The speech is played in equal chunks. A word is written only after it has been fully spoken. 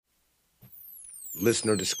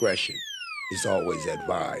Listener discretion is always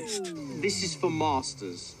advised. This is for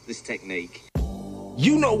masters, this technique.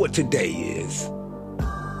 You know what today is.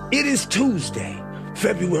 It is Tuesday,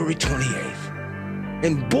 February 28th.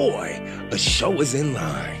 And boy, a show is in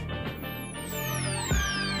line.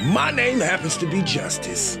 My name happens to be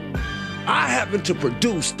Justice. I happen to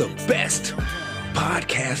produce the best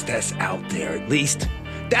podcast that's out there, at least.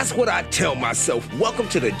 That's what I tell myself. Welcome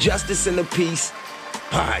to the Justice and the Peace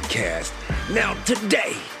podcast. Now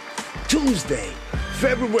today, Tuesday,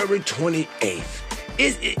 February 28th,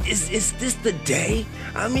 is this the day?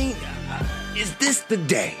 I mean, is this the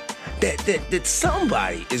day that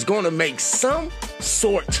somebody is going to make some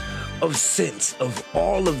sort of sense of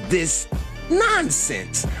all of this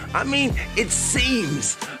nonsense? I mean, it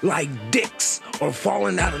seems like dicks are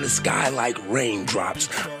falling out of the sky like raindrops.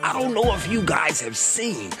 I don't know if you guys have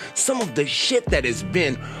seen some of the shit that has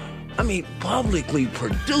been, publicly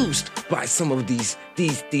produced by some of these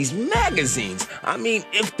magazines. I mean,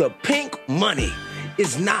 if the pink money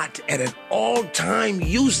is not at an all-time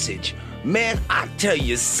usage, man, I tell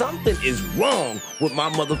you, something is wrong with my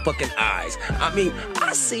motherfucking eyes. I mean,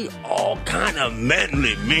 I see all kind of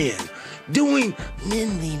manly men doing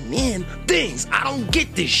manly men things. I don't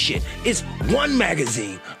get this shit. It's one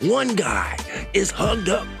magazine, one guy is hugged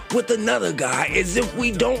up with another guy as if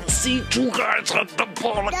we don't see two guys hugged up.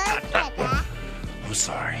 I'm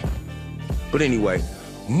sorry. But anyway,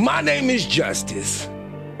 my name is Justice.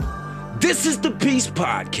 This is the Peace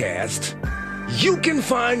Podcast. You can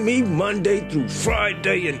find me Monday through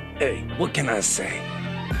Friday, and hey, what can I say?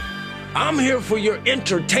 I'm here for your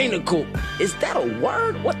entertainical. Is that a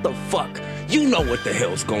word? What the fuck? You know what the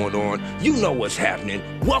hell's going on. You know what's happening.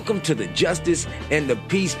 Welcome to the Justice and the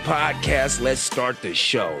Peace Podcast. Let's start the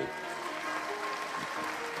show.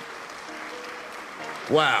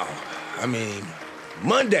 Wow.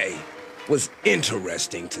 Monday was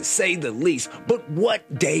interesting to say the least, but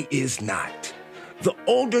what day is not? The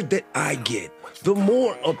older that I get, the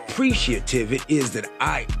more appreciative it is that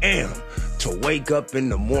I am to wake up in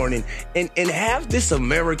the morning and have this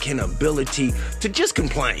American ability to just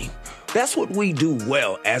complain. That's what we do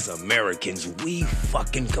well as Americans. We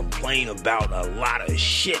fucking complain about a lot of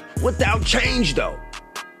shit without change, though.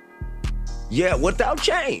 Yeah, without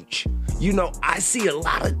change. You know, I see a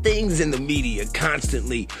lot of things in the media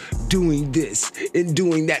constantly doing this and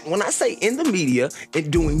doing that. When I say in the media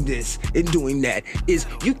and doing this and doing that, is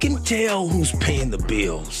you can tell who's paying the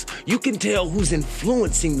bills. You can tell who's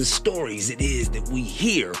influencing the stories it is that we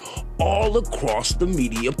hear all across the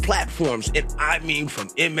media platforms. And I mean from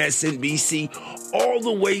MSNBC all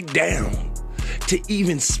the way down to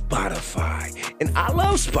even Spotify. And I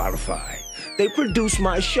love Spotify. They produce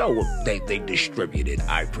my show. They distribute it.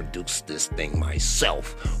 I produce this thing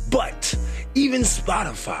myself. But even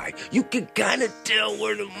Spotify, you can kind of tell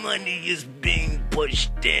where the money is being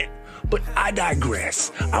pushed in. But I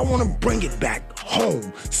digress. I want to bring it back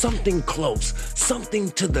home. Something close.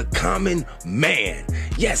 Something to the common man.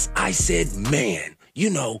 Yes, I said man. You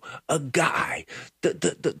know, a guy,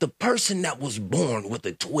 the person that was born with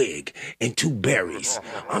a twig and two berries.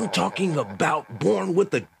 I'm talking about born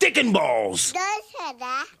with a dick and balls.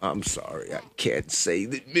 I'm sorry, I can't say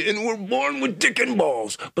that men were born with dick and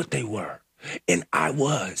balls, but they were. And I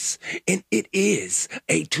was. And it is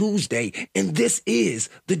a Tuesday, and this is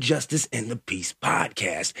the Justice and the Peace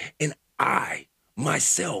Podcast. And I,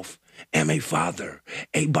 myself, am a father,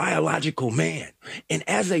 a biological man. And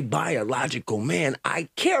as a biological man, I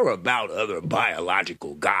care about other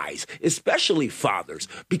biological guys, especially fathers,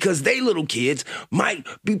 because they little kids might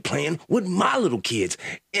be playing with my little kids.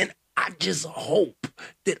 And I just hope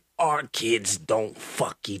that our kids don't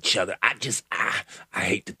fuck each other. I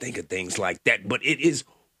hate to think of things like that, but it is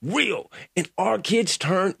real. And our kids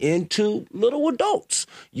turn into little adults,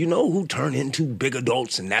 you know, who turn into big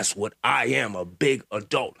adults. And that's what I am, a big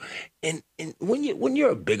adult. And when you're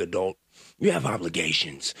a big adult, you have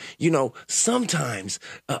obligations. You know, sometimes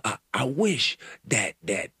I wish that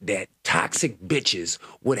toxic bitches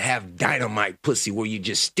would have dynamite pussy where you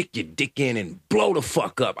just stick your dick in and blow the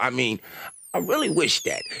fuck up. I mean, I really wish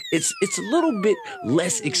that. It's a little bit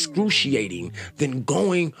less excruciating than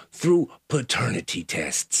going through paternity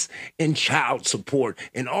tests and child support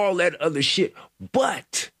and all that other shit.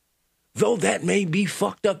 But though that may be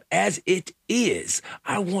fucked up as it is,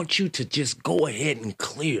 I want you to just go ahead and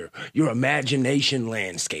clear your imagination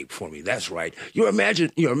landscape for me. That's right. Your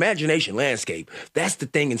imagination landscape, that's the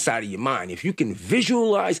thing inside of your mind. If you can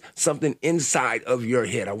visualize something inside of your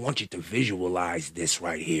head, I want you to visualize this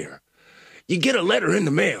right here. You get a letter in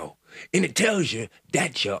the mail, and it tells you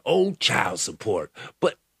that's your old child support.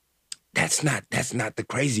 But that's not the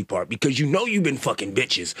crazy part, because you know you've been fucking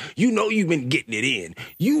bitches. You know you've been getting it in.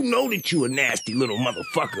 You know that you a nasty little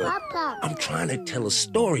motherfucker. Papa. I'm trying to tell a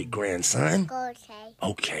story, grandson.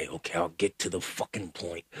 Okay. Okay, I'll get to the fucking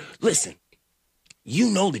point. Listen, you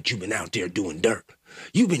know that you've been out there doing dirt.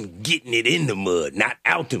 You've been getting it in the mud, not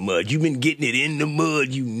out the mud. You've been getting it in the mud,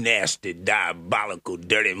 you nasty, diabolical,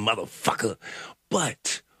 dirty motherfucker.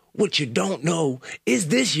 But what you don't know is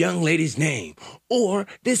this young lady's name or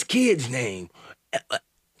this kid's name.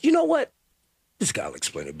 You know what? This guy will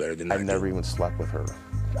explain it better than I do. I never even slept with her.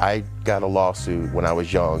 I got a lawsuit when I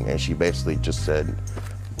was young, and she basically just said,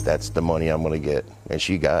 that's the money I'm going to get. And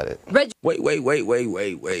she got it. Wait.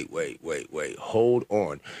 Hold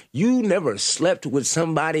on. You never slept with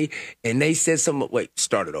somebody and they said something. Wait,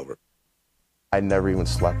 start it over. I never even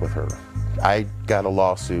slept with her. I got a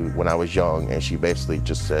lawsuit when I was young, and she basically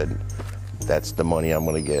just said, that's the money I'm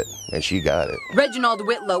going to get. And she got it. Reginald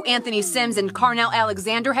Whitlow, Anthony Sims, and Carnell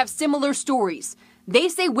Alexander have similar stories. They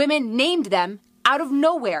say women named them out of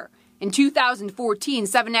nowhere. In 2014,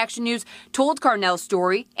 7 Action News told Carnell's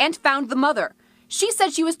story and found the mother. She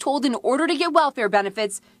said she was told in order to get welfare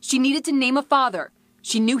benefits, she needed to name a father.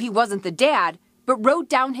 She knew he wasn't the dad, but wrote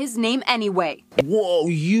down his name anyway. Whoa,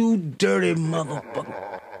 you dirty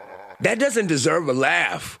motherfucker. That doesn't deserve a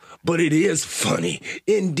laugh, but it is funny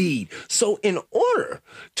indeed. So in order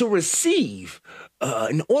to receive,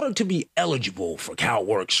 in order to be eligible for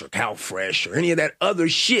CalWorks or CalFresh or any of that other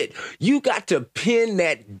shit, you got to pin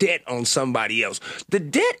that debt on somebody else. The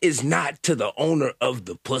debt is not to the owner of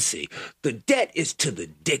the pussy. The debt is to the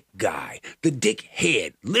dick guy, the dick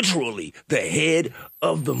head, literally the head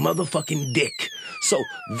of the motherfucking dick. So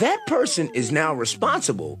that person is now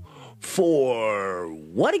responsible for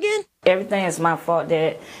what again? Everything is my fault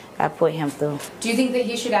that I put him through. Do you think that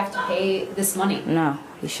he should have to pay this money? No,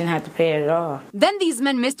 he shouldn't have to pay it at all. Then these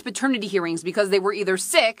men missed paternity hearings because they were either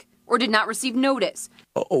sick or did not receive notice.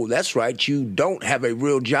 Oh, that's right. You don't have a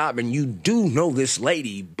real job and you do know this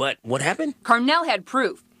lady, but what happened? Carnell had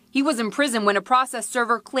proof. He was in prison when a process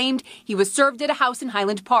server claimed he was served at a house in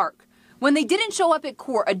Highland Park. When they didn't show up at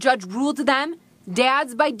court, a judge ruled them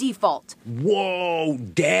dads by default. Whoa,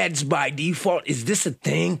 dads by default? Is this a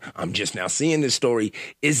thing? I'm just now seeing this story.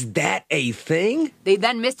 Is that a thing? They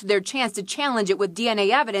then missed their chance to challenge it with DNA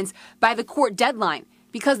evidence by the court deadline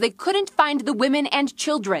because they couldn't find the women and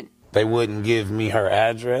children. They wouldn't give me her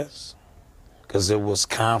address because it was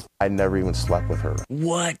I never even slept with her.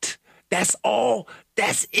 What? That's all?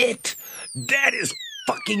 That's it? That is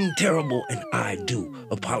fucking terrible, and I do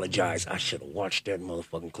apologize. I should have watched that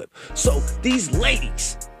motherfucking clip. So these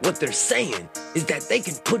ladies, what they're saying is that they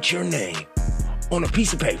can put your name on a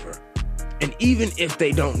piece of paper, and even if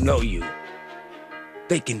they don't know you,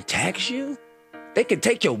 they can tax you? They can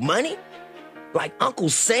take your money? Like Uncle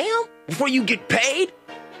Sam before you get paid?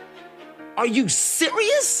 Are you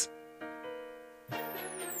serious?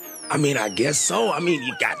 I mean, I guess so. I mean,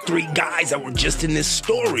 you got 3 guys that were just in this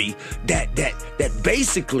story that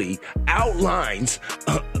basically outlines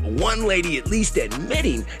one lady at least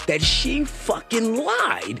admitting that she fucking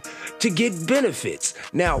lied to get benefits.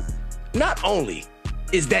 Now, not only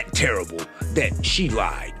is that terrible that she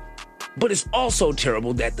lied, but it's also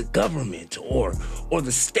terrible that the government or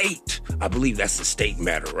the state, I believe that's a state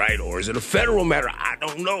matter, right? Or is it a federal matter? I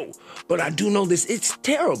don't know. But I do know this. It's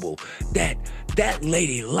terrible that that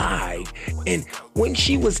lady lied. And when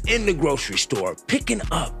she was in the grocery store picking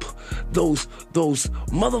up those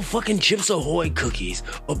motherfucking Chips Ahoy cookies,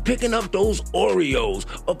 or picking up those Oreos,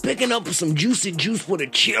 or picking up some Juicy Juice for the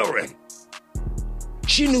children,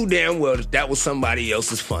 she knew damn well that was somebody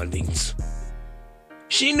else's fundings.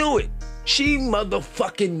 She knew it. She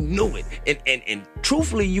motherfucking knew it. And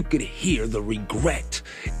truthfully, you could hear the regret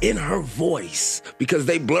in her voice because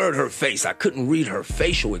they blurred her face. I couldn't read her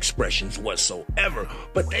facial expressions whatsoever,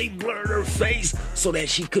 but they blurred her face so that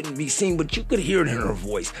she couldn't be seen, but you could hear it in her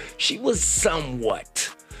voice. She was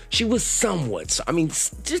somewhat, I mean,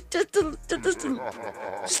 just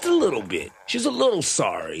a little bit. She's a little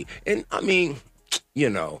sorry. And I mean, you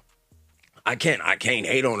know, I can't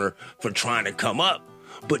hate on her for trying to come up.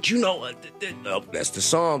 But you know, that's the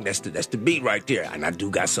song, that's the beat right there. And I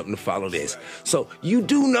do got something to follow this. So you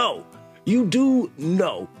do know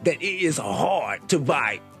that it is hard to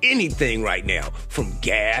buy anything right now, from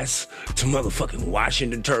gas to motherfucking washing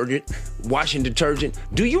detergent.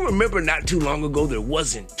 Do you remember not too long ago there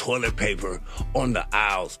wasn't toilet paper on the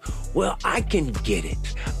aisles? Well, I can get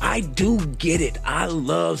it. I do get it. I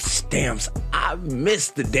love stamps. I miss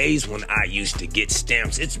the days when I used to get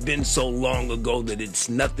stamps. It's been so long ago that it's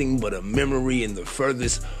nothing but a memory in the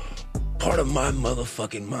furthest part of my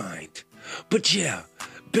motherfucking mind. But yeah,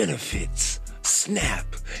 benefits. SNAP,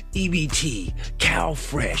 EBT,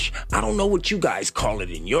 CalFresh. I don't know what you guys call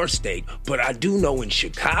it in your state, but I do know in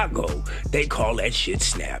Chicago, they call that shit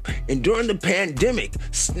SNAP. And during the pandemic,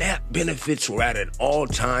 SNAP benefits were at an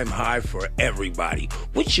all-time high for everybody,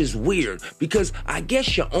 which is weird because I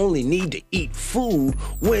guess you only need to eat food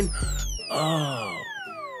when,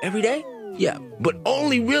 every day? Yeah, but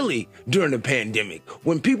only really during the pandemic.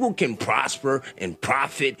 When people can prosper and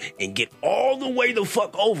profit and get all the way the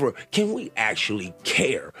fuck over, can we actually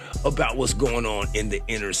care about what's going on in the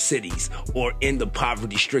inner cities or in the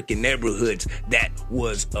poverty-stricken neighborhoods that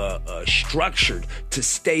was structured to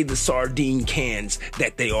stay the sardine cans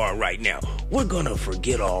that they are right now? We're gonna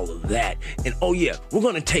forget all of that. And oh yeah, we're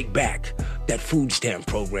gonna take back that food stamp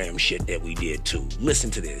program shit that we did too. Listen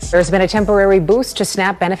to this. There's been a temporary boost to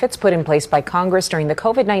SNAP benefits put in place by Congress during the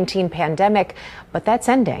COVID-19 pandemic, but that's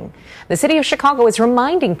ending. The city of Chicago is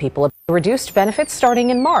reminding people of the reduced benefits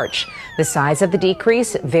starting in March. The size of the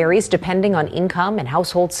decrease varies depending on income and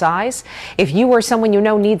household size. If you or someone you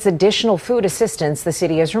know needs additional food assistance, the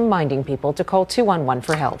city is reminding people to call 211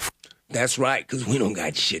 for help. That's right, because we don't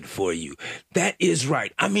got shit for you. That is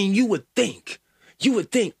right. I mean, you would think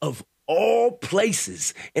of all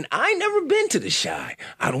places. And I ain't never been to the Chi.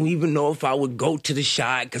 I don't even know if I would go to the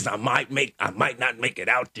Chi because I might not make it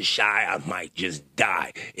out the Chi. I might just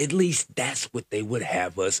die. At least that's what they would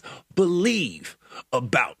have us believe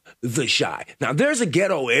about the Chi. Now, there's a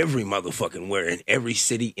ghetto every motherfucking where in every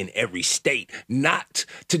city, in every state. Not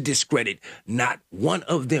to discredit not one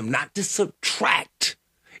of them, not to subtract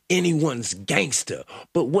anyone's gangster.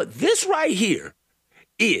 But what this right here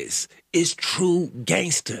is true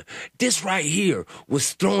gangster. This right here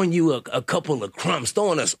was throwing you a couple of crumbs,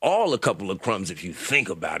 throwing us all a couple of crumbs if you think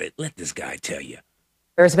about it. Let this guy tell you.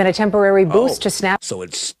 There's been a temporary boost to SNAP. So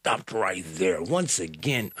it stopped right there. Once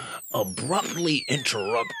again, abruptly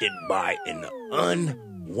interrupted by an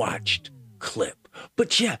unwatched clip.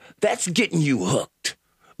 But yeah, that's getting you hooked.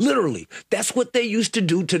 Literally, that's what they used to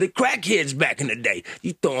do to the crackheads back in the day.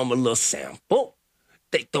 You throw them a little sample.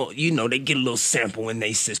 They thought, they get a little sample in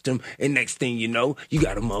their system, and next thing you know, you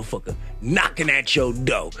got a motherfucker knocking at your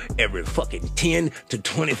door every fucking 10 to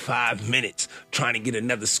 25 minutes trying to get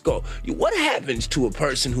another score. What happens to a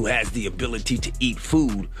person who has the ability to eat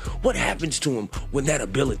food? What happens to them when that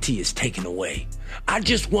ability is taken away? I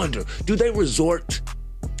just wonder, do they resort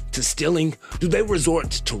to stealing? Do they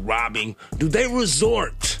resort to robbing? Do they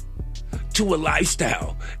resort to a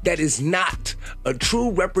lifestyle that is not a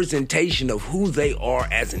true representation of who they are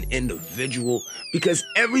as an individual? Because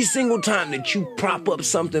every single time that you prop up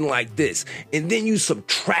something like this and then you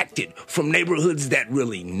subtract it from neighborhoods that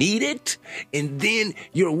really need it, and then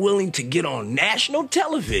you're willing to get on national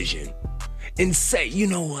television and say, you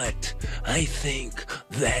know what, I think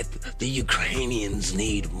that the Ukrainians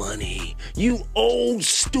need money. You old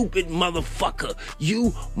stupid motherfucker.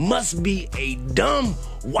 You must be a dumb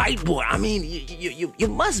white boy. I mean, you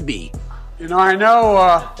must be. I know...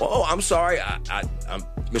 Oh, I'm sorry. I'm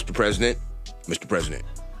Mr. President. Mr. President.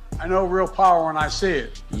 I know real power when I see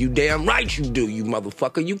it. You damn right you do, you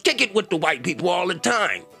motherfucker. You kick it with the white people all the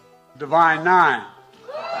time. Divine Nine.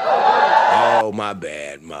 Oh, my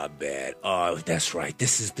bad. Oh, that's right.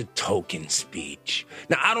 This is the token speech.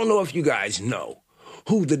 Now, I don't know if you guys know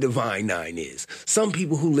who the Divine Nine is. Some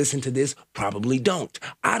people who listen to this probably don't.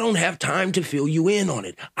 I don't have time to fill you in on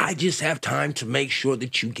it. I just have time to make sure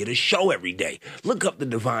that you get a show every day. Look up the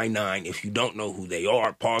Divine Nine. If you don't know who they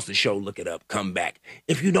are, pause the show, look it up, come back.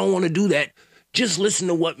 If you don't want to do that, just listen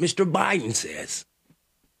to what Mr. Biden says.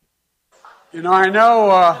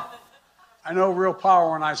 I know real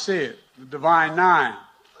power when I see it. The Divine Nine.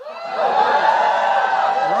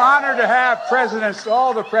 We're honored to have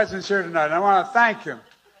all the presidents here tonight. And I want to thank them.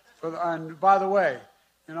 And by the way,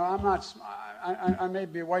 I'm not. I may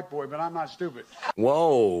be a white boy, but I'm not stupid.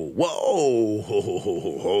 Whoa.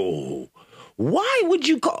 Why would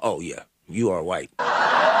you call? Oh yeah, you are white.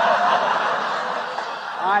 I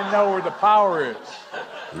know where the power is.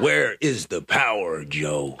 Where is the power,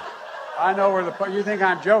 Joe? I know where you think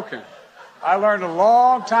I'm joking. I learned a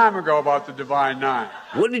long time ago about the Divine Nine.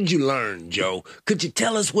 What did you learn, Joe? Could you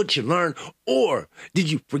tell us what you learned? Or did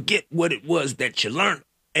you forget what it was that you learned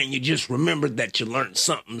and you just remembered that you learned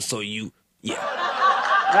something That's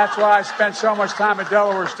why I spent so much time at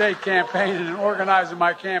Delaware State campaigning and organizing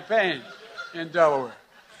my campaign in Delaware.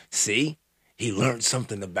 See? He learned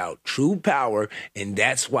something about true power, and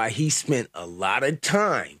that's why he spent a lot of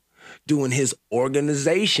time doing his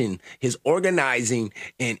organizing and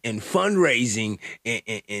fundraising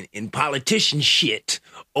and politician shit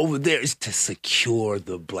over there is to secure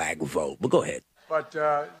the black vote. But go ahead. But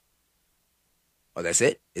Oh, that's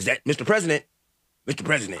it? Is that Mr. President? Mr.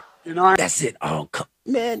 President. You know, That's it. Oh,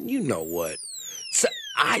 man, you know what? So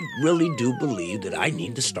I really do believe that I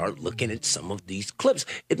need to start looking at some of these clips.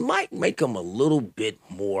 It might make them a little bit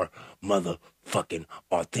more motherfucking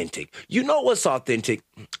authentic. You know what's authentic?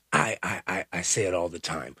 I say it all the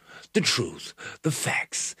time. The truth, the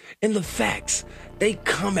facts. And the facts, they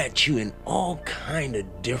come at you in all kind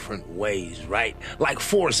of different ways, right? Like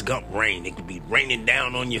Forrest Gump rain. It could be raining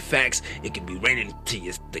down on your facts. It could be raining to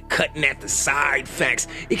you, the cutting at the side facts.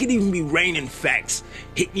 It could even be raining facts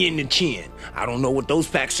hitting you in the chin. I don't know what those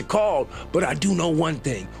facts are called, but I do know one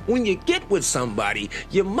thing. When you get with somebody,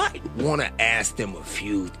 you might want to ask them a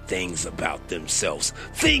few things about themselves.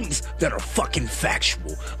 Things that are fucking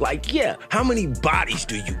factual. Like, yeah, how many bodies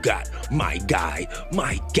do you got? My guy,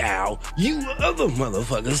 my gal, you other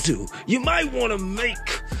motherfuckers too. You might want to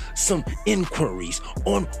make some inquiries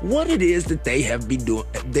on what it is that they have been doing.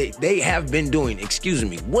 They have been doing,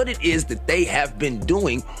 what it is that they have been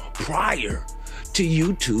doing prior to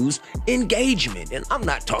you two's engagement. And I'm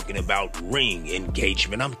not talking about ring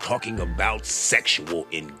engagement. I'm talking about sexual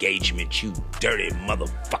engagement, you dirty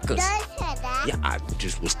motherfuckers. Yeah, I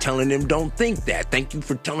just was telling them don't think that. Thank you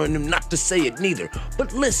for telling them not to say it neither.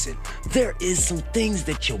 But listen, there is some things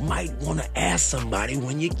that you might want to ask somebody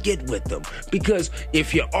when you get with them. Because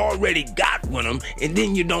if you already got with them and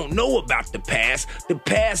then you don't know about the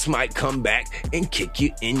past might come back and kick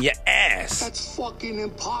you in your ass. That's fucking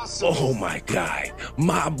impossible. Oh my God.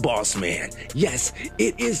 My boss man. Yes,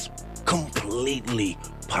 it is completely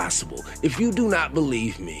possible. If you do not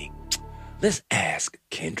believe me, let's ask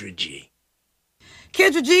Kendra G.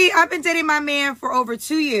 Kendra G, I've been dating my man for over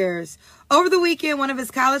 2 years. Over the weekend, one of his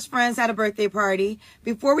college friends had a birthday party.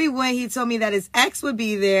 Before we went, he told me that his ex would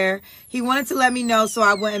be there. He wanted to let me know so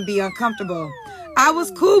I wouldn't be uncomfortable. I was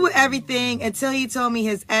cool with everything until he told me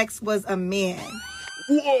his ex was a man.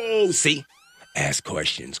 Whoa, see? Ask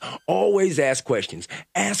questions. Always ask questions.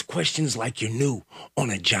 Ask questions like you're new on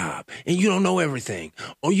a job and you don't know everything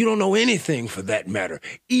or you don't know anything for that matter.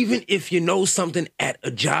 Even if you know something at a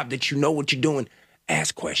job that you know what you're doing,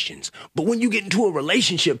 ask questions. But when you get into a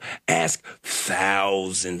relationship, ask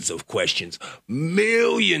thousands of questions,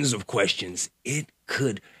 millions of questions. It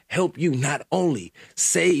could help you not only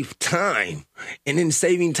save time, and in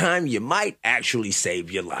saving time, you might actually save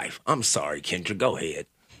your life. I'm sorry, Kendra, go ahead.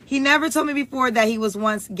 He never told me before that he was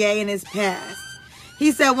once gay in his past.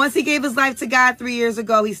 He said once he gave his life to God 3 years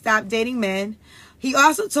ago, he stopped dating men. He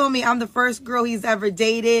also told me I'm the first girl he's ever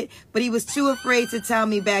dated, but he was too afraid to tell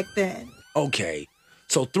me back then. Okay,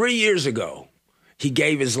 so 3 years ago, he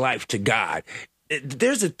gave his life to God.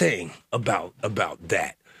 There's a thing about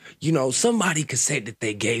that. You know, somebody could say that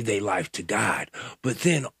they gave their life to God, but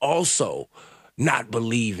then also not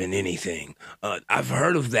believe in anything. I've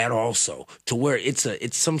heard of that also, to where it's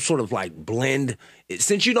some sort of like blend.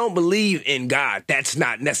 Since you don't believe in God, that's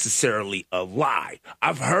not necessarily a lie.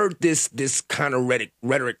 I've heard this kind of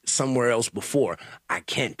rhetoric somewhere else before. I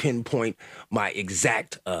can't pinpoint my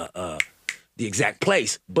exact the exact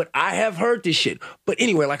place, but I have heard this shit. But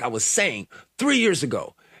anyway, like I was saying, 3 years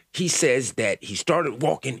ago, he says that he started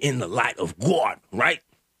walking in the light of God, right?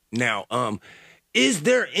 Now, is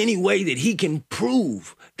there any way that he can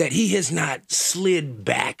prove that he has not slid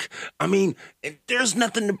back? I mean, there's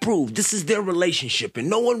nothing to prove. This is their relationship, and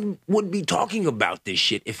no one would be talking about this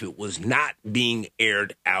shit if it was not being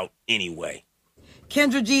aired out anyway.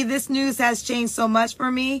 Kendra G, this news has changed so much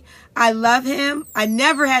for me. I love him. I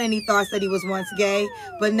never had any thoughts that he was once gay,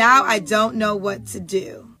 but now I don't know what to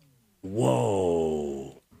do.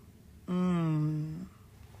 Whoa.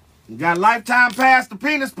 You got a lifetime pass to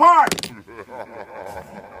Penis Park.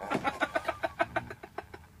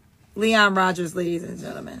 Leon Rogers, ladies and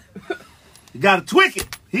gentlemen. You got to tweak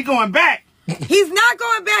it. He going back. He's not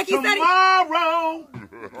going back. He tomorrow.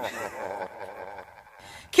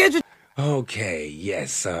 Kendra. Okay,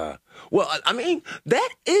 yes. Well, I mean,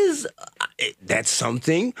 that's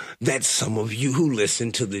something that some of you who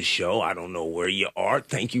listen to this show, I don't know where you are.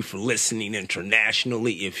 Thank you for listening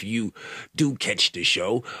internationally. If you do catch the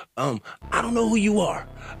show, I don't know who you are.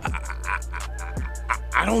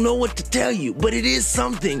 I don't know what to tell you, but it is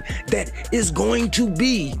something that is going to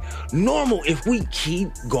be normal if we keep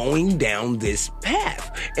going down this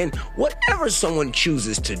path. And whatever someone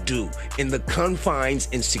chooses to do in the confines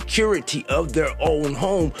and security of their own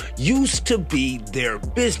home used to be their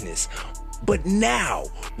business. But now,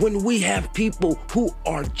 when we have people who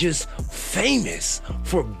are just famous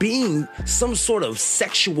for being some sort of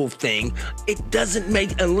sexual thing, it doesn't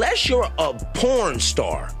make, unless you're a porn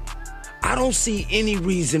star, I don't see any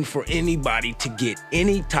reason for anybody to get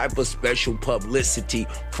any type of special publicity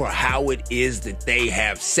for how it is that they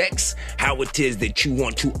have sex, how it is that you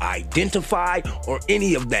want to identify, or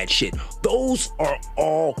any of that shit. Those are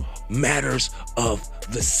all matters of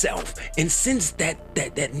the self. And since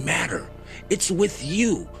that matter, it's with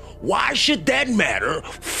you. Why should that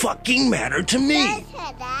fucking matter to me?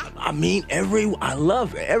 I mean, I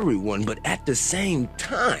love everyone, but at the same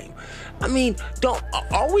time, I mean,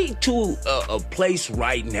 are we to a place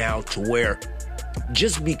right now to where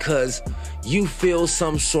just because you feel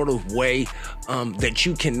some sort of way that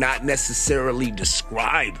you cannot necessarily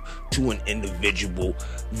describe to an individual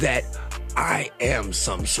that I am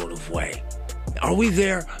some sort of way? Are we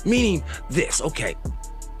there? Meaning this, okay.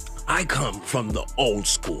 I come from the old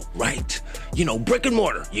school, right? You know, brick and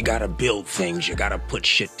mortar. You gotta build things, you gotta put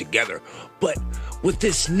shit together. But with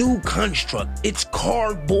this new construct, it's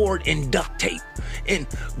cardboard and duct tape. And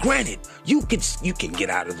granted, you can get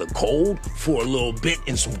out of the cold for a little bit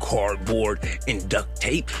in some cardboard and duct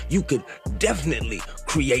tape. You could definitely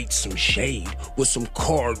create some shade with some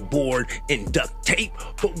cardboard and duct tape.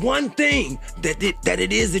 But one thing that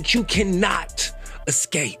it is that you cannot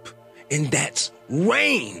escape, and that's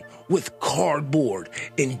rain with cardboard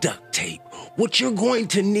and duct tape. What you're going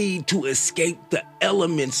to need to escape the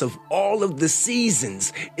elements of all of the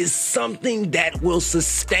seasons is something that will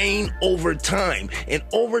sustain over time. And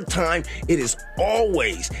over time, it is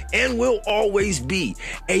always and will always be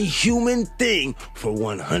a human thing for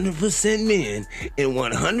 100% men and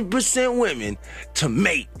 100% women to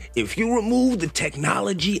mate. If you remove the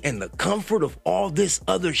technology and the comfort of all this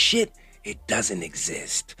other shit, it doesn't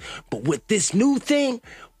exist. But with this new thing,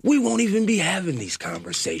 we won't even be having these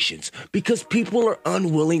conversations because people are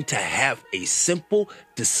unwilling to have a simple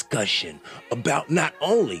discussion about not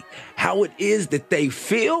only how it is that they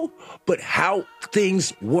feel, but how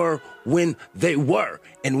things were when they were.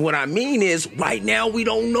 And what I mean is, right now, we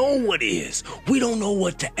don't know what is. We don't know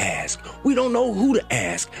what to ask. We don't know who to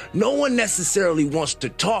ask. No one necessarily wants to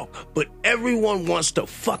talk, but everyone wants to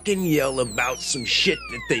fucking yell about some shit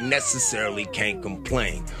that they necessarily can't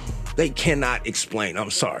complain. They cannot explain. I'm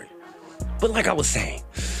sorry. But like I was saying,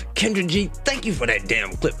 Kendra G, thank you for that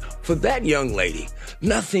damn clip. For that young lady,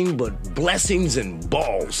 nothing but blessings and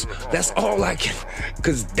balls. That's all I can,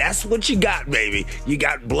 because that's what you got, baby. You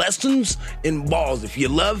got blessings and balls. If you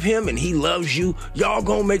love him and he loves you, y'all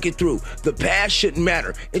gonna make it through. The past shouldn't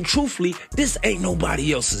matter. And truthfully, this ain't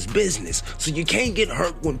nobody else's business. So you can't get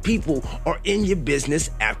hurt when people are in your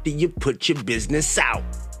business after you put your business out.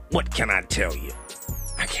 What can I tell you?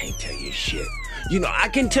 I can't tell you shit. You know, I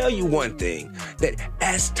can tell you one thing, that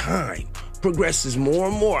as time progresses more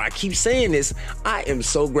and more, I keep saying this, I am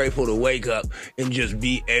so grateful to wake up and just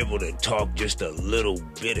be able to talk just a little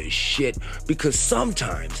bit of shit, because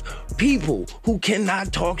sometimes people who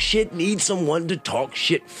cannot talk shit need someone to talk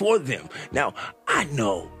shit for them. Now, I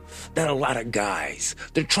know that a lot of guys,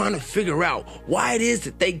 they're trying to figure out why it is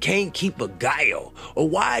that they can't keep a guile, or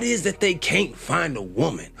why it is that they can't find a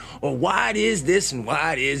woman, or why it is this and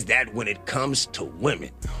why it is that when it comes to women.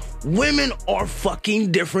 Women are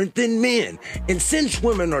fucking different than men. And since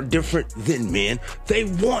women are different than men, they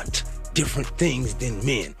want different things than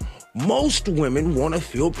men. Most women want to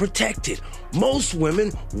feel protected. Most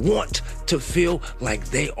women want to feel like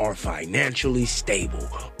they are financially stable.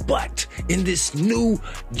 But in this new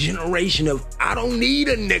generation of, I don't need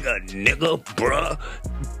a nigga, bruh.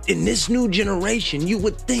 In this new generation, you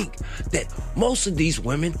would think that most of these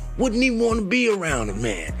women wouldn't even want to be around a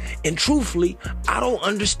man. And truthfully, I don't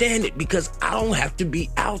understand it because I don't have to be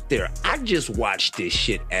out there. I just watch this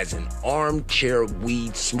shit as an armchair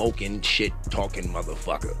weed smoking shit talking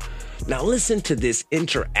motherfucker. Now listen to this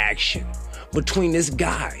interaction between this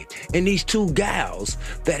guy and these two gals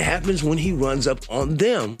that happens when he runs up on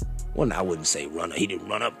them. Well, I wouldn't say run. He didn't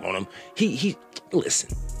run up on them. He listen.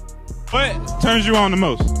 What turns you on the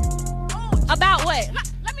most? About what?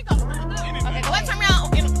 Let me go. Okay, what turn me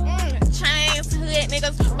on? Chains, hood,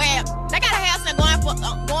 niggas. Well, they gotta have something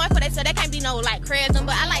going for that, so they can't be no like crazy. But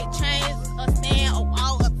I like chains, a stand, a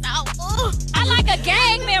wall, a thought. I like a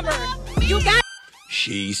gang member. You got.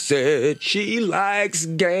 She said she likes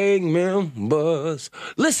gang members.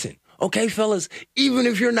 Listen, okay, fellas, even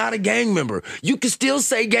if you're not a gang member, you can still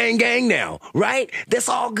say gang, gang now, right? That's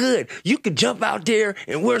all good. You could jump out there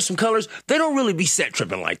and wear some colors. They don't really be set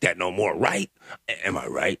tripping like that no more, right? Am I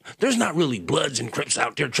right? There's not really Bloods and Crips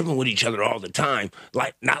out there tripping with each other all the time,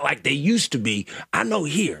 not like they used to be. I know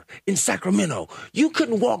here in Sacramento, you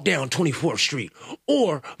couldn't walk down 24th Street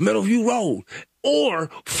or Meadowview Road or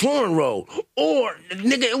Florin Road, or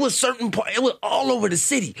nigga, it was all over the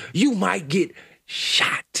city. You might get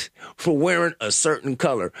shot for wearing a certain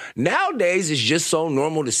color. Nowadays, it's just so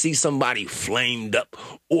normal to see somebody flamed up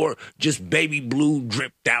or just baby blue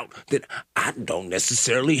dripped out that I don't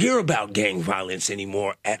necessarily hear about gang violence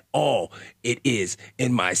anymore at all. It is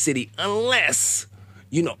in my city, unless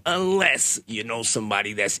you know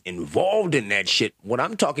somebody that's involved in that shit. What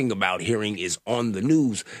I'm talking about hearing is on the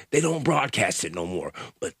news. They don't broadcast it no more.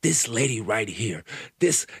 But this lady right here,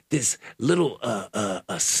 this little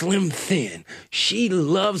slim thin, she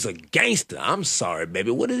loves a gangster. I'm sorry,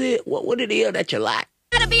 baby. What is it? What it is that you like?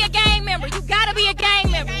 You gotta be a gang member. You gotta be a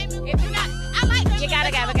gang member. If you're not, I like you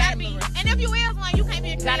gotta have a gang member. And if you is one, you can't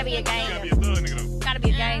be a gang member. Gotta be a gang member. Gotta be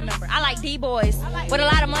a gang member. I like D-boys with a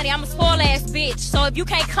lot of money. I'm a spoiled ass bitch. So if you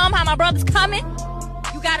can't come how my brother's coming,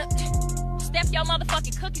 you gotta step your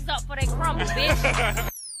motherfucking cookies up for they crumble,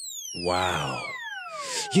 bitch. Wow.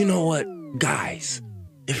 You know what, guys,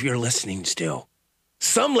 if you're listening still,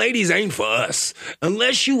 some ladies ain't for us.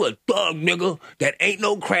 Unless you a thug nigga that ain't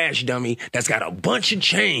no crash dummy, that's got a bunch of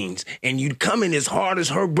chains, and you coming as hard as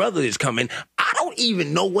her brother is coming. I don't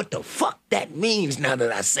even know what the fuck that means now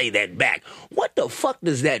that I say that back. What the fuck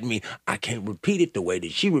does that mean? I can't repeat it the way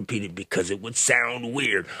that she repeated because it would sound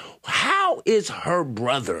weird. How is her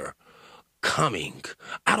brother coming?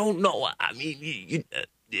 I don't know. I mean,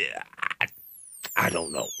 I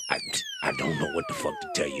don't know. I don't know what the fuck to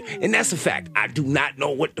tell you. And that's a fact. I do not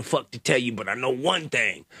know what the fuck to tell you, but I know one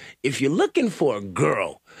thing. If you're looking for a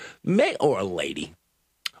girl, or a lady,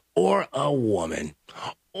 or a woman,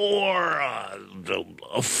 or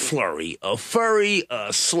a flurry, a furry, a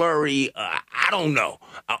slurry, I don't know,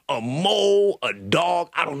 a mole, a dog,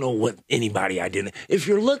 I don't know what anybody identifies. If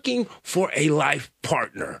you're looking for a life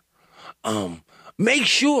partner, make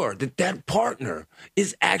sure that that partner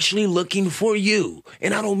is actually looking for you.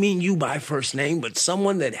 And I don't mean you by first name, but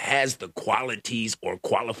someone that has the qualities or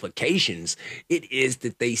qualifications it is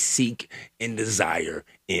that they seek and desire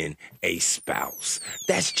in a spouse.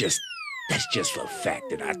 That's just a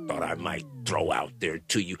fact that I thought I might throw out there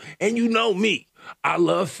to you. And you know me. I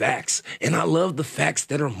love facts, and I love the facts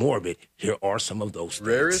that are morbid. Here are some of those things.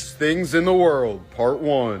 Rarest things in the world, Part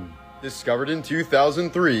 1. Discovered in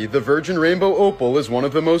 2003, the Virgin Rainbow Opal is one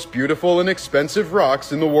of the most beautiful and expensive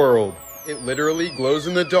rocks in the world. It literally glows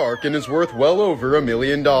in the dark and is worth well over $1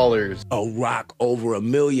 million. A rock over $1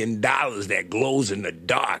 million that glows in the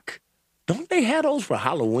dark. Don't they have those for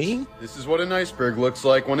Halloween? This is what an iceberg looks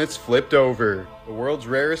like when it's flipped over. The world's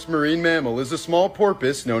rarest marine mammal is a small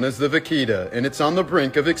porpoise known as the vaquita, and it's on the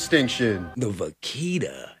brink of extinction. The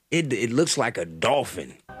vaquita? It looks like a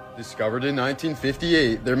dolphin. Discovered in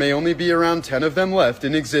 1958, there may only be around 10 of them left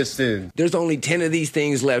in existence. There's only 10 of these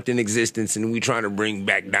things left in existence, and we trying to bring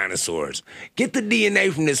back dinosaurs. Get the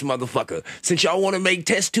DNA from this motherfucker. Since y'all want to make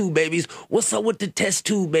test tube babies, what's up with the test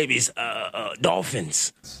tube babies?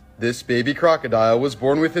 Dolphins. This baby crocodile was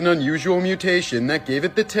born with an unusual mutation that gave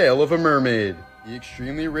it the tail of a mermaid. The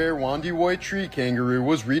extremely rare Wandiwoi tree kangaroo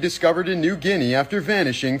was rediscovered in New Guinea after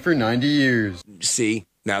vanishing for 90 years. See?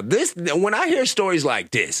 Now when I hear stories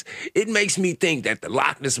like this, it makes me think that the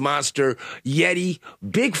Loch Ness Monster, Yeti,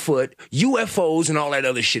 Bigfoot, UFOs, and all that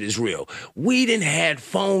other shit is real. We done had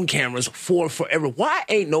phone cameras for forever. Why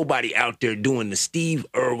ain't nobody out there doing the Steve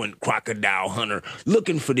Irwin crocodile hunter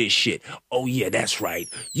looking for this shit? Oh yeah, that's right.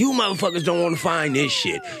 You motherfuckers don't want to find this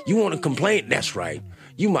shit. You want to complain? That's right.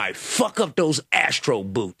 You might fuck up those Astro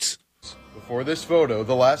boots. Before this photo,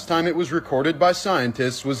 the last time it was recorded by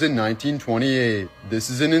scientists was in 1928. This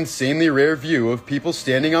is an insanely rare view of people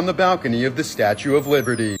standing on the balcony of the Statue of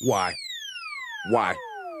Liberty. Why? Why?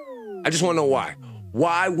 I just want to know why.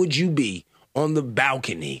 Why would you be on the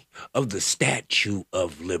balcony of the Statue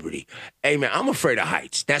of Liberty? Hey, man, I'm afraid of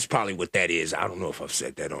heights. That's probably what that is. I don't know if I've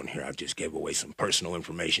said that on here. I just gave away some personal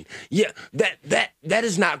information. Yeah, that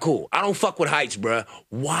is not cool. I don't fuck with heights, bruh.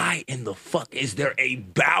 Why in the fuck is there a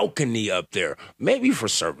balcony up there? Maybe for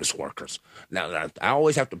service workers. Now, I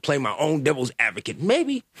always have to play my own devil's advocate.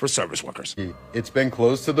 Maybe for service workers. It's been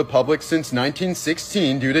closed to the public since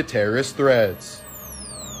 1916 due to terrorist threats.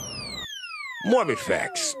 Morbid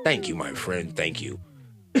facts. Thank you, my friend. Thank you.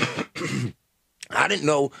 I didn't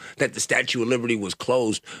know that the Statue of Liberty was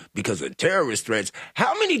closed because of terrorist threats.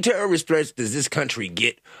 How many terrorist threats does this country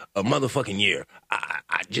get a motherfucking year?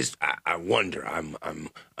 I wonder.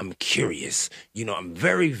 I'm curious. You know, I'm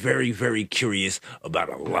very, very, very curious about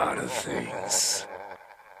a lot of things.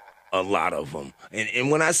 A lot of them.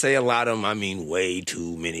 And when I say a lot of them, I mean way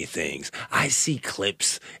too many things. I see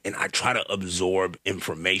clips and I try to absorb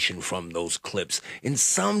information from those clips. And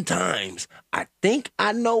sometimes I think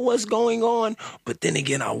I know what's going on, but then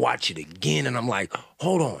again, I watch it again and I'm like,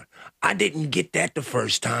 hold on. I didn't get that the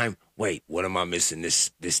first time. wait, what am I missing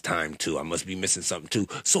this time too? I must be missing something too.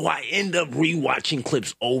 So I end up rewatching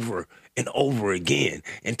clips over and over again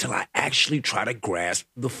until I actually try to grasp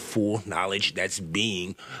the full knowledge that's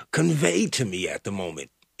being conveyed to me at the moment.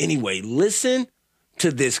 Anyway, listen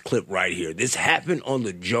to this clip right here. This happened on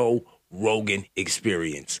the Joe Rogan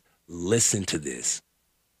Experience. Listen to this.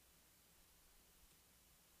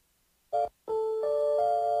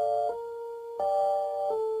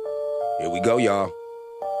 Here we go, y'all.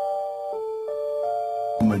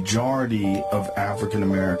 The majority of African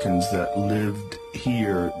Americans that lived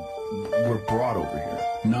here were brought over here.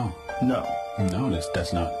 No. No,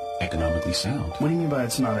 that's not economically sound. What do you mean by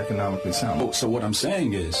it's not economically sound? So what I'm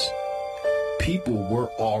saying is, people were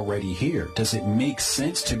already here. Does it make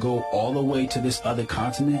sense to go all the way to this other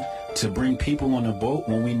continent to bring people on a boat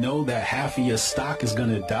when we know that half of your stock is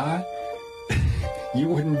going to die? You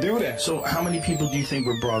wouldn't do that. So how many people do you think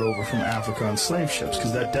were brought over from Africa on slave ships?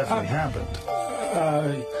 Because that definitely happened.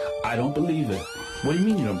 I don't believe it. What do you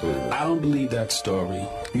mean you don't believe it? I don't believe that story.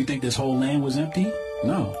 You think this whole land was empty?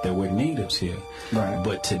 No, there were natives here. Right.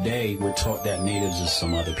 But today we're taught that natives are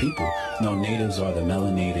some other people. No, natives are the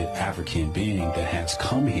melanated African being that has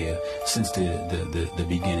come here since the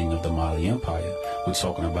beginning of the Mali Empire. We're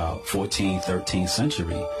talking about 14th, 13th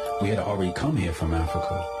century. We had already come here from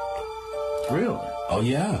Africa. Really? Oh,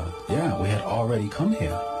 yeah. We had already come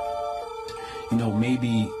here. You know,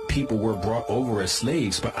 maybe people were brought over as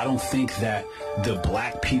slaves, but I don't think that the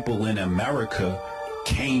black people in America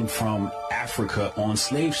came from Africa on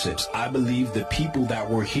slave ships. I believe the people that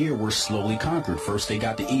were here were slowly conquered. First, they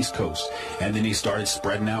got the East Coast, and then they started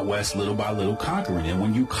spreading out west little by little, conquering. And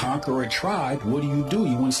when you conquer a tribe, what do?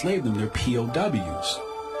 You enslave them. They're POWs.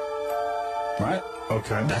 Right?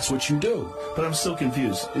 Okay. That's what you do. But I'm still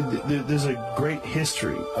confused. There's a great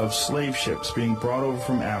history of slave ships being brought over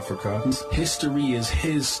from Africa. History is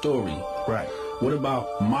his story. Right. What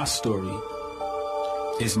about my story?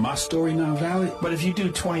 Is my story not valid? But if you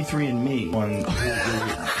do 23andMe on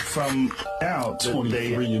from now,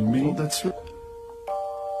 23andMe, well, that's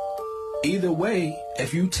either way.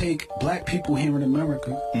 If you take black people here in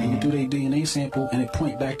America and you do their DNA sample and it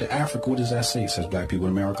point back to Africa, what does that say? It says black people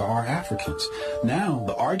in America are Africans. Now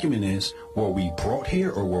the argument is: were we brought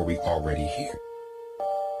here or were we already here?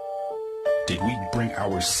 Did we bring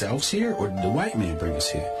ourselves here, or did the white man bring us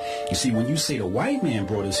here? You see, when you say the white man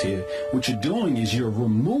brought us here, what you're doing is you're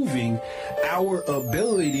removing our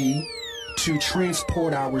ability to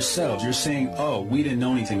transport ourselves. You're saying, oh, we didn't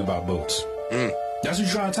know anything about boats. That's what you're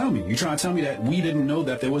trying to tell me. You're trying to tell me that we didn't know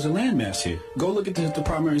that there was a landmass here. Go look at the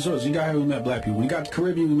primary source. You got here, we met black people. When you got the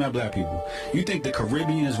Caribbean, we met black people. You think the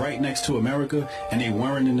Caribbean is right next to America and they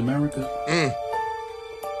weren't in America?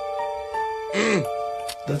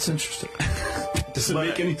 That's interesting. Doesn't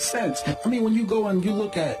make any sense. I mean, when you go and you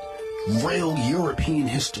look at real European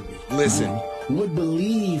history, listen, would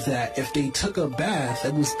believe that if they took a bath,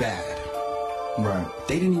 that was bad. Right.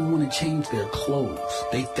 They didn't even want to change their clothes.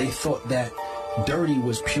 They thought that dirty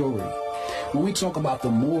was purity. When we talk about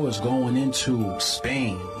the Moors going into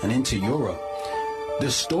Spain and into Europe,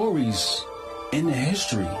 the stories in the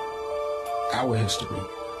history, our history,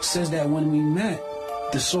 says that when we met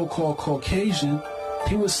the so-called Caucasian,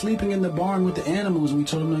 he was sleeping in the barn with the animals, and we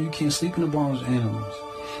told him, no, you can't sleep in the barn with animals.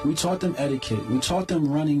 We taught them etiquette. We taught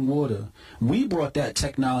them running water. We brought that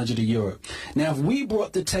technology to Europe. Now, if we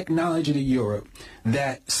brought the technology to Europe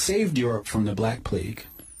that saved Europe from the Black Plague,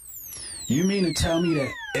 you mean to tell me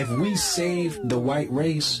that if we saved the white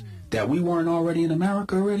race, that we weren't already in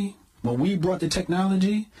America already? When we brought the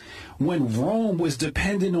technology? When Rome was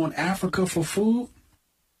dependent on Africa for food?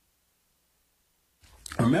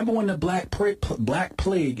 Remember when the Black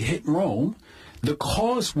Plague hit Rome? The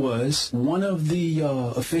cause was one of the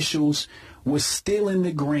officials was stealing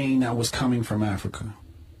the grain that was coming from Africa.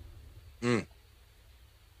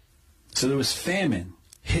 So there was famine,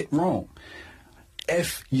 hit Rome.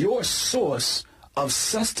 If your source of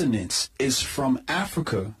sustenance is from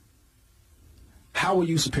Africa, how are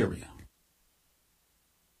you superior?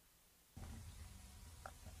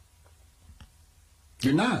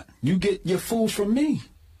 You're not. You get your food from me.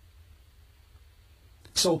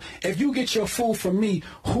 So if you get your food from me,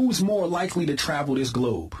 who's more likely to travel this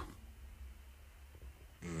globe?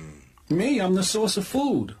 Me, I'm the source of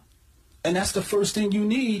food. And that's the first thing you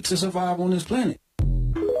need to survive on this planet.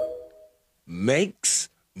 Makes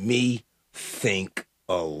me think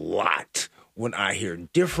a lot when I hear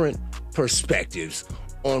different perspectives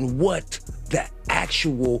on what the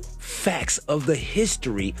actual facts of the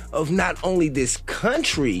history of not only this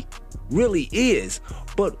country really is,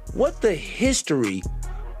 but what the history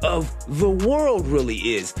of the world really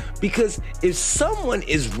is. Because if someone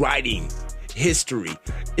is writing history,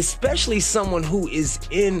 especially someone who is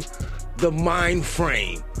in the mind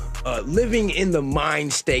frame, living in the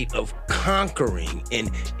mind state of conquering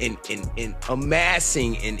and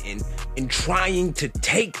amassing and trying to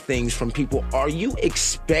take things from people, are you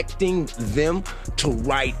expecting them to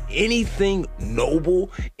write anything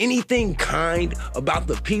noble, anything kind about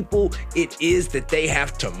the people it is that they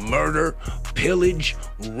have to murder, pillage,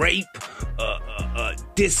 rape,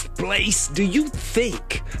 displace? Do you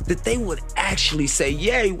think that they would actually say,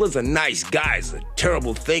 yeah, he was a nice guy, it's a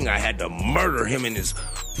terrible thing, I had to murder him and his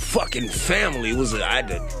fucking family, I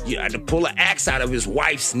had to pull an axe out of his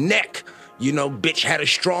wife's neck, bitch had a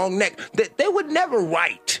strong neck? They would never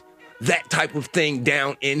write that type of thing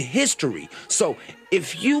down in history. So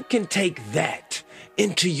if you can take that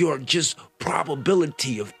into your just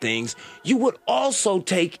probability of things, you would also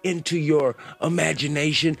take into your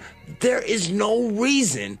imagination there is no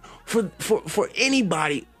reason for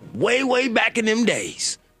anybody way back in them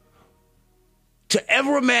days to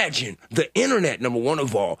ever imagine the internet, number one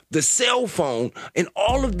of all, the cell phone, and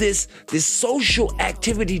all of this social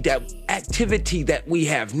activity that we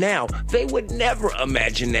have now. They would never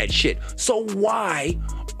imagine that shit. So why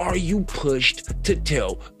are you pushed to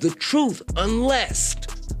tell the truth unless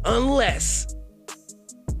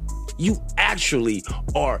you actually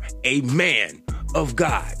are a man of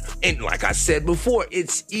God? And like I said before,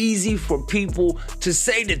 it's easy for people to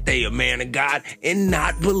say that they a man of God and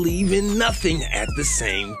not believe in nothing at the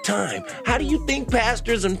same time. How do you think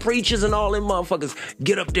pastors and preachers and all them motherfuckers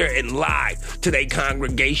get up there and lie to their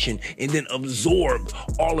congregation and then absorb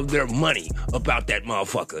all of their money about that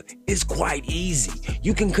motherfucker? It's quite easy.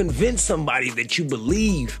 You can convince somebody that you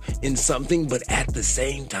believe in something, but at the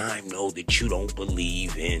same time know that you don't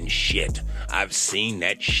believe in shit. I've seen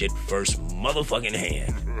that shit first motherfucking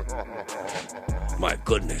hand. My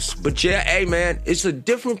goodness. But yeah, hey man, it's a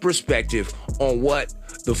different perspective on what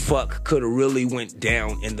the fuck could have really went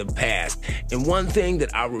down in the past. And one thing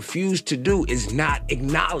that I refuse to do is not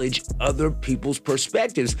acknowledge other people's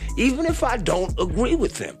perspectives, even if I don't agree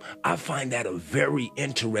with them. I find that a very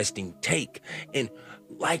interesting take. And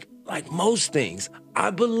like most things,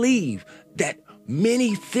 I believe that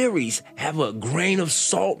many theories have a grain of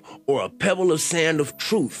salt or a pebble of sand of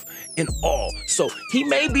truth in all. So he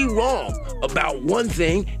may be wrong about one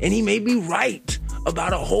thing and he may be right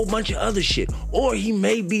about a whole bunch of other shit. Or he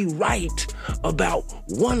may be right about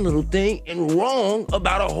one little thing and wrong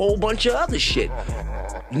about a whole bunch of other shit.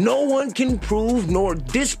 No one can prove nor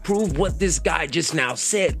disprove what this guy just now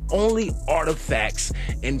said. Only artifacts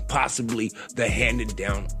and possibly the handed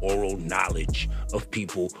down oral knowledge of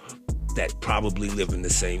people that probably live in the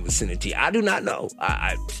same vicinity. I do not know.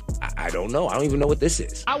 I don't know. I don't even know what this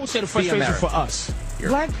is. I would say the frustration for us.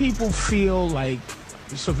 Black people feel like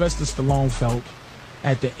Sylvester Stallone felt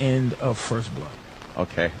at the end of First Blood.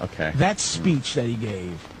 Okay. That speech that he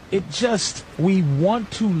gave, we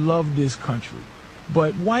want to love this country,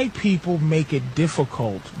 but white people make it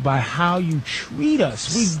difficult by how you treat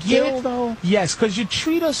us. We get it, though? Yes, because you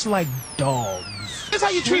treat us like dogs. That's how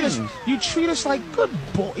you treat us. You treat us like good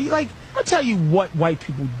boy. Like, I'll tell you what white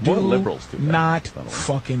people do. More liberals do that. Not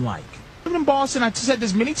fucking like. Living in Boston, I've said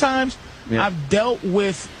this many times. Yeah. I've dealt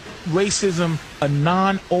with racism, a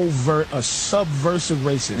non-overt, a subversive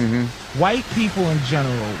racism. White people in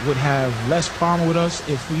general would have less problem with us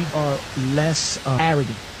if we are less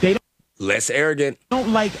arrogant. They don't less arrogant.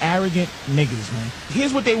 Don't like arrogant niggas, man.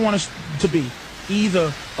 Here's what they want us to be: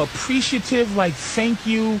 either appreciative, like thank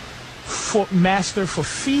you, master, for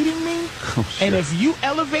feeding me. And if you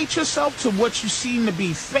elevate yourself to what you seem to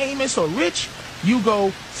be famous or rich, you go,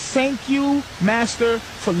 thank you, master,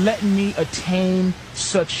 for letting me attain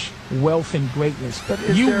such wealth and greatness. But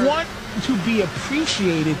you want to be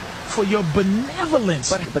appreciated for your benevolence.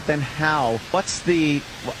 But then how? What's the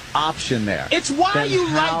option there? It's why then you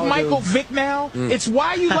like Michael Vick now. It's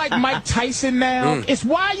why you like Mike Tyson now. It's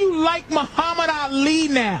why you like Muhammad Ali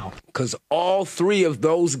now. Because all three of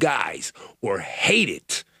those guys were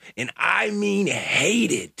hated, and I mean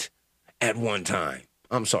hated, at one time.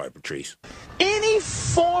 I'm sorry, Patrice. Any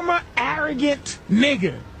former arrogant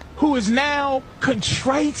nigger who is now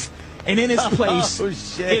contrite and in his place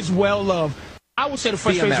is well loved. I would say the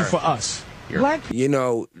frustration for us. Black people. You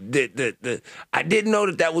know, I didn't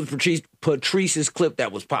know that was Patrice's clip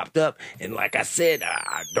that was popped up, and like I said,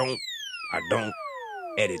 I don't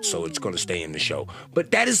edit, so it's gonna stay in the show.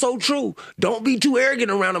 But that is so true. Don't be too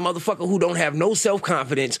arrogant around a motherfucker who don't have no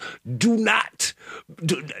self-confidence. Don't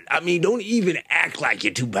even act like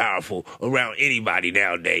you're too powerful around anybody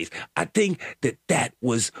nowadays. I think that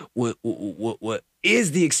was what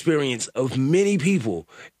is the experience of many people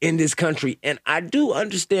in this country. And I do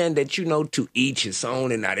understand that, you know, to each his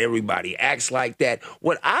own and not everybody acts like that.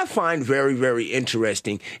 What I find very, very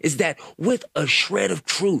interesting is that with a shred of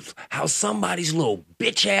truth, how somebody's little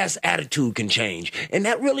bitch-ass attitude can change. And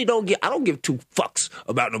that really I don't give two fucks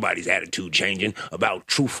about nobody's attitude changing, about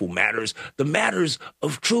truthful matters. The matters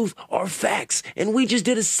of truth are facts. And we just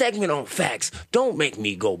did a segment on facts. Don't make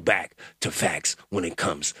me go back to facts when it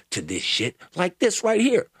comes to this shit like this right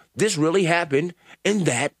here. This really happened, and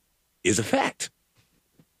that is a fact.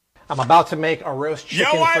 I'm about to make a roast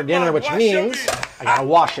chicken for dinner, which means I gotta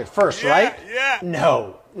wash it first, right? Yeah.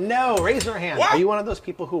 No, raise your hand. What? Are you one of those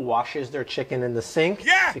people who washes their chicken in the sink?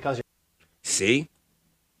 Yeah. Because See?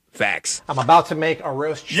 Facts. I'm about to make a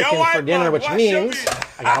roast chicken for dinner, which means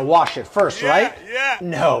I gotta wash it first, right? Yeah.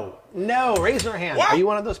 No, raise your hand. What? Are you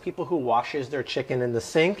one of those people who washes their chicken in the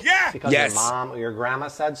sink? Yeah. Because Yes. your mom or your grandma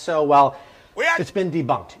said so? Well, it's been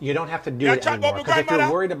debunked. You don't have to do it anymore. Because if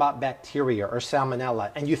you're worried about bacteria or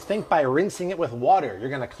salmonella and you think by rinsing it with water you're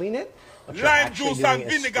going to clean it, what you're Lime actually juice doing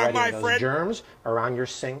and is vinegar, spreading my those friend. germs around your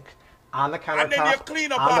sink, on the And then you countertop,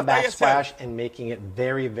 clean up on the after yourself. backsplash, and making it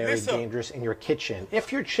very, very Listen. dangerous in your kitchen.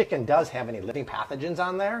 If your chicken does have any living pathogens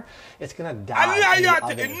on there, it's going to And die yeah, in yeah, the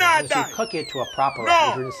oven it as not long as you die. cook it to a proper No.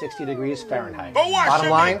 160 degrees Fahrenheit. Go wash Bottom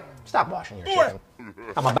your line, meat. stop washing your Do it. chicken.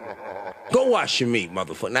 Go wash your meat,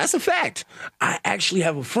 motherfucker. That's a fact. I actually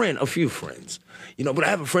have a few friends, you know, but I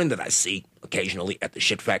have a friend that I see occasionally at the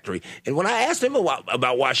shit factory. And when I asked him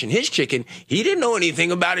about washing his chicken, he didn't know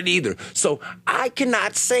anything about it either. So I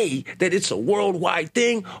cannot say that it's a worldwide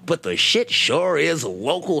thing, but the shit sure is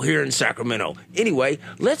local here in Sacramento. Anyway,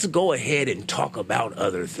 let's go ahead and talk about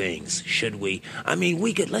other things, should we? I mean,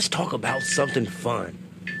 let's talk about something fun.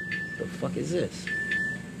 The fuck is this?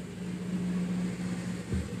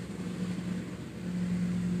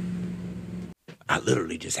 I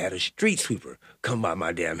literally just had a street sweeper come by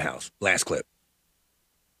my damn house. Last clip.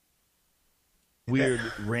 Weird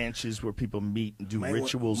ranches where people meet and do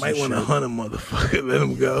rituals. Might want to hunt a motherfucker. Let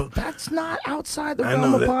him go. That's not outside the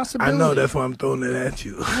realm of possibility. I know. That's why I'm throwing it at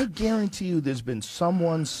you. I guarantee you there's been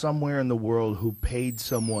someone somewhere in the world who paid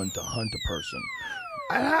someone to hunt a person.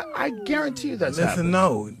 I guarantee you that's happened.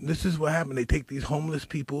 No. This is what happened. They take these homeless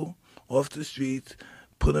people off the streets,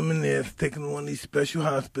 put them in there, take them to one of these special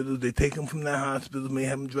hospitals. They take them from that hospital, may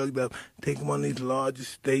have them drugged up, take them on these large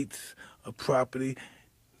estates of property.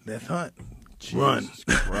 That's hunt. Run.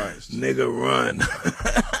 Christ. Nigga, run.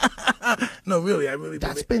 No, really, I really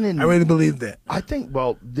That's believe, been in. I really believe that. I think,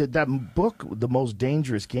 well, that book, The Most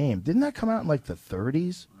Dangerous Game, didn't that come out in like the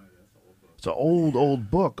 30s? It's an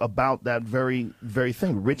old book about that very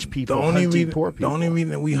thing. Rich people hunting poor people. The only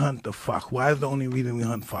reason we hunt the fox. Why is the only reason we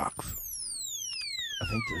hunt fox? I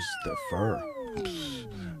think there's the fur.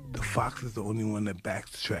 The fox is the only one that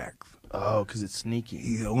backtracks. Oh, because it's sneaky.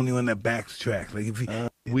 He's the only one that backtracks. Like if he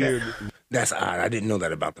weird. That's odd. I didn't know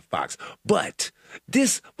that about the fox. But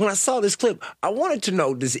when I saw this clip, I wanted to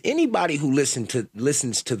know, does anybody who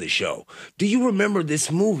listens to the show, do you remember this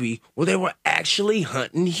movie where they were actually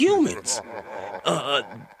hunting humans?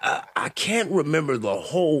 I can't remember the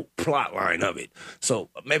whole plot line of it, so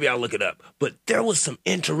maybe I'll look it up. But there was some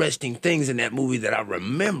interesting things in that movie that I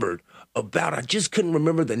remembered about. I just couldn't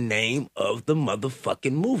remember the name of the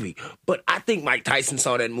motherfucking movie. But I think Mike Tyson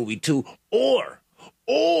saw that movie too, or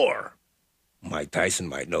Mike Tyson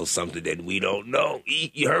might know something that we don't know.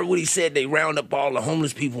 You heard what he said? They round up all the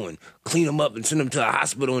homeless people and clean them up and send them to a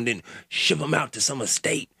hospital and then ship them out to some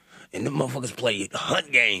estate. And them motherfuckers play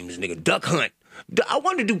hunt games, nigga, duck hunt. I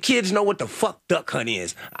wonder, do kids know what the fuck duck hunt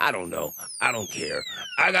is? I don't know. I don't care.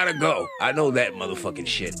 I gotta go. I know that motherfucking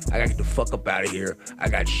shit. I gotta get the fuck up out of here. I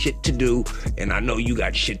got shit to do, and I know you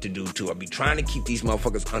got shit to do too. I'll be trying to keep these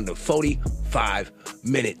motherfuckers under 45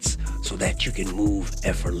 minutes so that you can move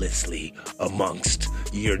effortlessly amongst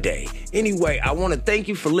your day. Anyway, I want to thank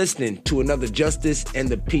you for listening to another Justice and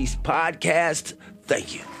the Peace podcast.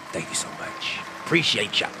 Thank you. Thank you so much.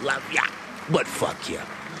 Appreciate ya. Love ya. But fuck ya.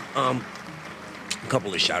 A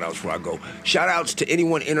couple of shout outs before I go. Shout outs to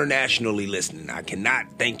anyone internationally listening. I cannot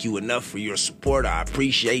thank you enough for your support. I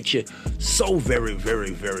appreciate you so very,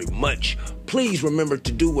 very, very much. Please remember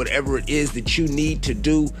to do whatever it is that you need to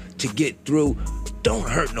do to get through. Don't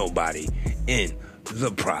hurt nobody in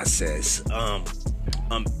the process.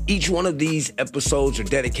 Each one of these episodes are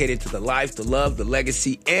dedicated to the life, the love, the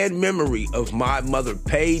legacy, and memory of my mother,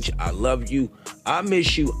 Paige. I love you. I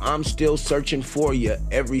miss you. I'm still searching for you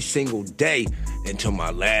every single day until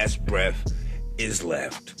my last breath is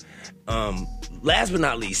left. last but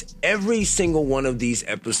not least, every single one of these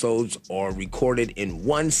episodes are recorded in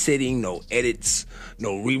one sitting, no edits,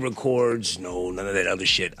 no re-records, none of that other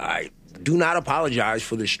shit. I do not apologize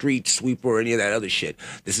for the street sweeper or any of that other shit.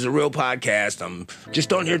 This is a real podcast. I'm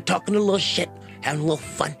just on here talking a little shit, having a little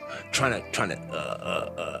fun, trying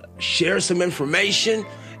to share some information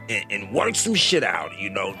and work some shit out. You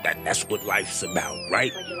know, that's what life's about,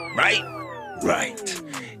 right? Right.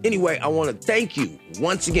 Anyway, I want to thank you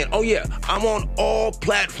once again. Oh, yeah, I'm on all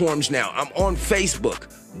platforms now. I'm on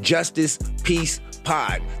Facebook, Justice Peace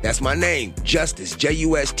Pod. That's my name, Justice,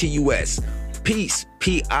 Justus. Peace,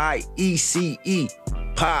 P-I-E-C-E,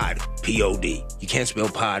 Pod, P-O-D. You can't spell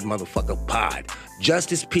pod, motherfucker, pod.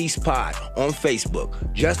 Justice Peace Pod on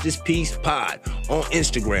Facebook, Justice Peace Pod on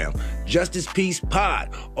Instagram, Justice Peace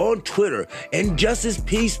Pod on Twitter, and Justice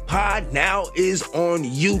Peace Pod now is on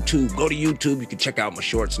YouTube. Go to YouTube, you can check out my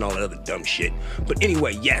shorts and all that other dumb shit. But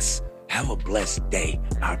anyway, yes, have a blessed day.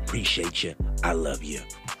 I appreciate you. I love you.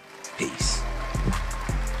 Peace.